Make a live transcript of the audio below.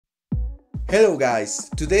Hello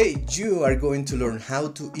guys, today you are going to learn how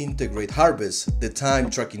to integrate Harvest, the time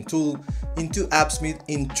tracking tool, into Appsmith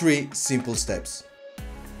in 3 simple steps.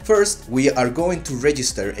 First, we are going to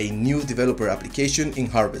register a new developer application in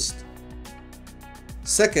Harvest.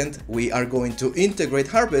 Second, we are going to integrate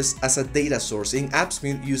Harvest as a data source in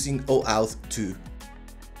Appsmith using OAuth2.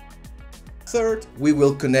 Third, we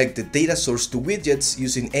will connect the data source to widgets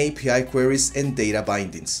using API queries and data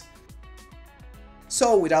bindings.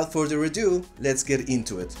 So without further ado, let's get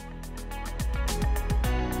into it.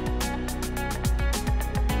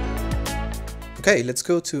 Okay, let's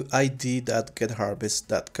go to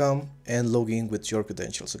id.getharvest.com and log in with your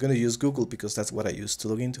credentials. I'm going to use Google because that's what I use to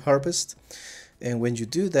log into Harvest. And when you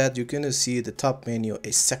do that, you're going to see at the top menu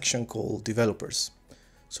a section called Developers.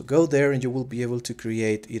 So go there and you will be able to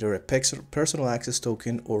create either a personal access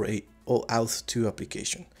token or a OAuth2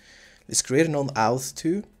 application. Let's create an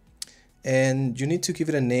OAuth2. And you need to give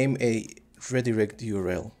it a name, a redirect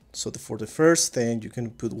URL. So for the first thing, you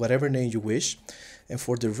can put whatever name you wish. And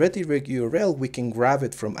for the redirect URL, we can grab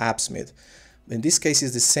it from Appsmith. In this case,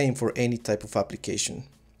 it's the same for any type of application.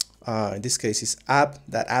 In this case, it's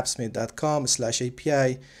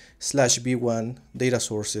app.appsmith.com/API/b1 data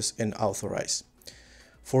sources and authorize.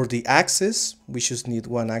 For the access, we just need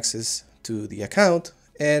one access to the account.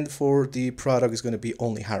 And for the product, it's going to be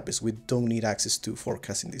only Harvest. We don't need access to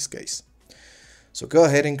forecast in this case. So go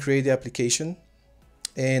ahead and create the application,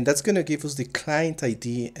 and that's going to give us the client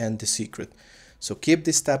ID and the secret. So keep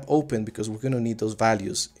this tab open because we're going to need those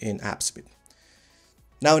values in Appsmith.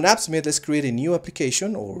 Now in Appsmith, let's create a new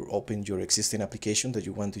application or open your existing application that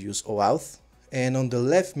you want to use OAuth. And on the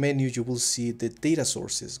left menu, you will see the data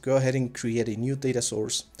sources. Go ahead and create a new data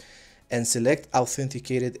source and select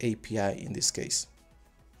authenticated API in this case.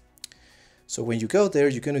 So when you go there,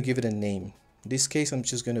 you're going to give it a name. In this case, I'm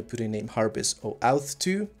just going to put a name Harvest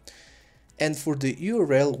OAuth2. And for the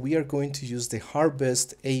URL, we are going to use the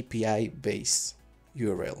Harvest API base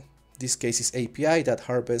URL. In this case is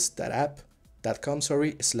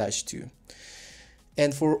api.harvest.app.com/2.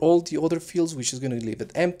 And for all the other fields, we're just going to leave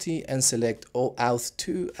it empty and select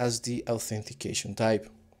OAuth2 as the authentication type.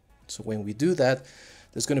 So when we do that,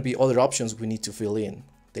 there's going to be other options we need to fill in.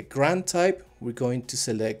 The grant type, we're going to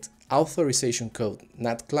select authorization code,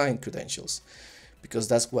 not client credentials, because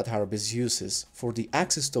that's what Harvest uses. For the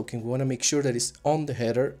access token, we want to make sure that it's on the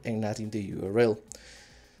header and not in the URL.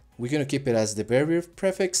 We're going to keep it as the barrier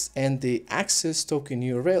prefix, and the access token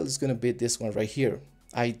URL is going to be this one right here,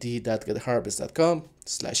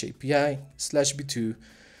 id.getharvest.com/API/b2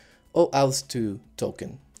 OAuth2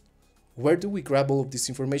 token. Where do we grab all of this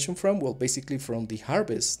information from? Well, basically from the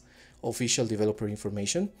Harvest official developer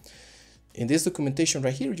information. In this documentation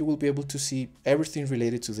right here, you will be able to see everything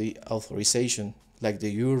related to the authorization, like the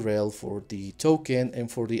URL for the token and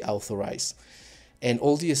for the authorize, and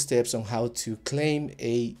all the steps on how to claim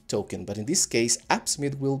a token. But in this case,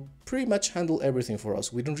 Appsmith will pretty much handle everything for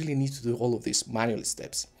us. We don't really need to do all of these manual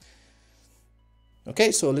steps.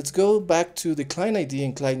 Okay, so let's go back to the client ID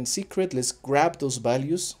and client secret. Let's grab those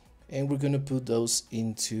values and we're going to put those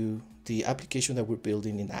into the application that we're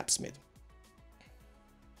building in Appsmith.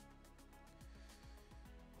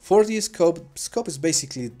 For the scope is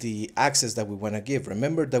basically the access that we want to give.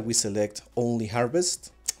 Remember that we select only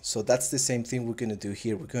Harvest. So that's the same thing we're going to do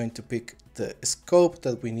here. We're going to pick the scope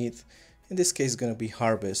that we need. In this case, it's going to be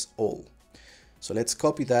Harvest all. So let's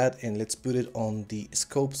copy that and let's put it on the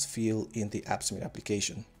scopes field in the Appsmith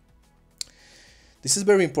application. This is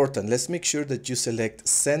very important. Let's make sure that you select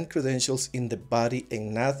send credentials in the body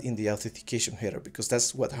and not in the authentication header, because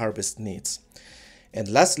that's what Harvest needs. And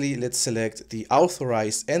lastly, let's select the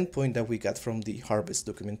authorized endpoint that we got from the Harvest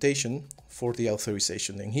documentation for the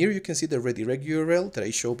authorization. And here you can see the redirect URL that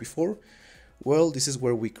I showed before. Well, this is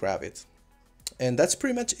where we grab it. And that's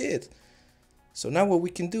pretty much it. So now what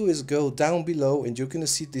we can do is go down below and you're going to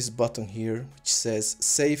see this button here, which says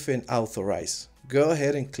Save and Authorize. Go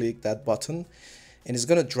ahead and click that button and it's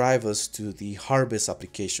going to drive us to the Harvest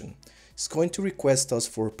application. It's going to request us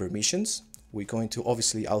for permissions. We're going to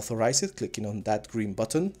obviously authorize it, clicking on that green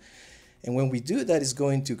button. And when we do that, it's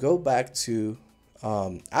going to go back to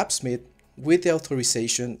Appsmith with the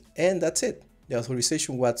authorization, and that's it. The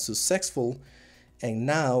authorization was successful, and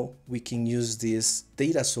now we can use this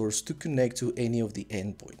data source to connect to any of the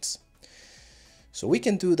endpoints. So we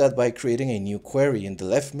can do that by creating a new query. In the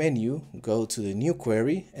left menu, go to the new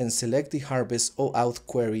query and select the Harvest OAuth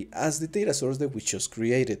query as the data source that we just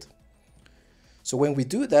created. So when we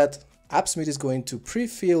do that, Appsmith is going to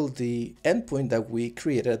pre-fill the endpoint that we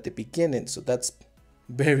created at the beginning. So that's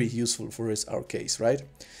very useful for us, our case, right?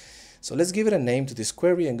 So let's give it a name to this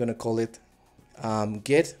query. I'm going to call it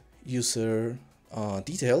get user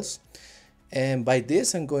details. And by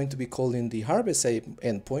this, I'm going to be calling the harvest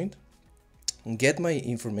endpoint, get my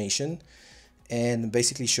information, and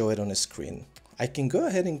basically show it on a screen. I can go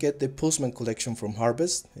ahead and get the Postman collection from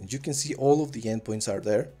harvest, and you can see all of the endpoints are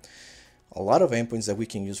there. A lot of endpoints that we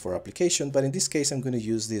can use for application, but in this case, I'm going to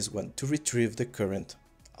use this one to retrieve the current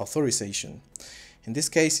authorization. In this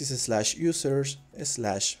case, it's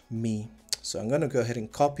 /users/me. So I'm going to go ahead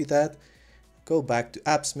and copy that, go back to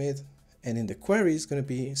Appsmith, and in the query, it's going to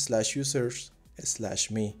be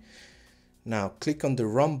 /users/me. Now click on the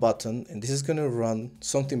run button, and this is going to run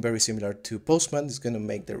something very similar to Postman. It's going to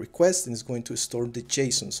make the request and it's going to store the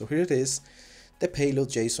JSON. So here it is, the payload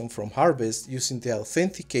JSON from harvest using the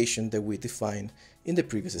authentication that we defined in the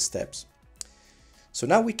previous steps. So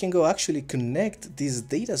now we can go actually connect this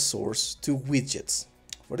data source to widgets.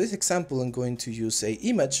 For this example, I'm going to use an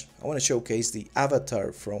image. I want to showcase the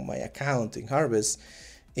avatar from my account in harvest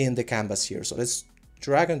in the canvas here. So let's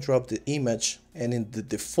drag and drop the image, and in the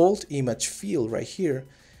default image field right here,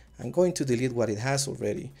 I'm going to delete what it has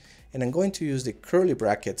already, and I'm going to use the curly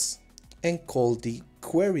brackets and call the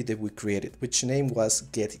query that we created, which name was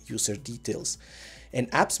get user details, and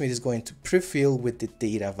Appsmith is going to pre-fill with the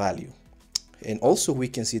data value. And also we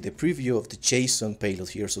can see the preview of the JSON payload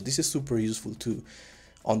here, so this is super useful to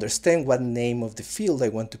understand what name of the field I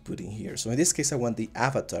want to put in here. So in this case, I want the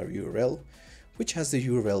avatar URL, which has the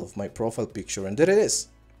URL of my profile picture, and there it is.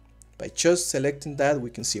 By just selecting that, we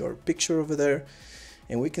can see our picture over there,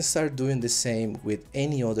 and we can start doing the same with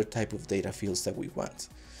any other type of data fields that we want.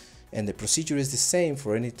 And the procedure is the same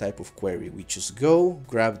for any type of query. We just go,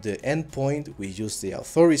 grab the endpoint, we use the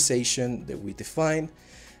authorization that we define,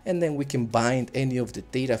 and then we can bind any of the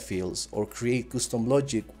data fields or create custom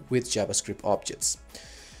logic with JavaScript objects.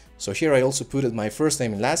 So here I also put my first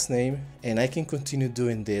name and last name, and I can continue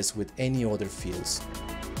doing this with any other fields.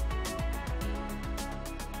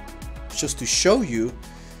 Just to show you,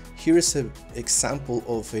 here is an example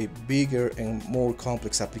of a bigger and more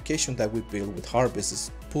complex application that we built with Harvest.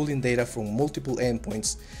 It's pulling data from multiple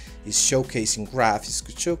endpoints, it's showcasing graphs, it's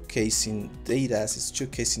showcasing data, it's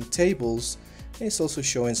showcasing tables, and it's also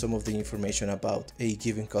showing some of the information about a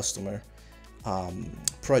given customer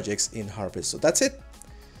projects in Harvest. So that's it.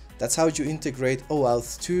 That's how you integrate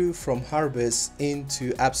OAuth2 from Harvest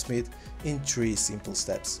into Appsmith in 3 simple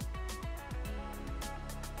steps.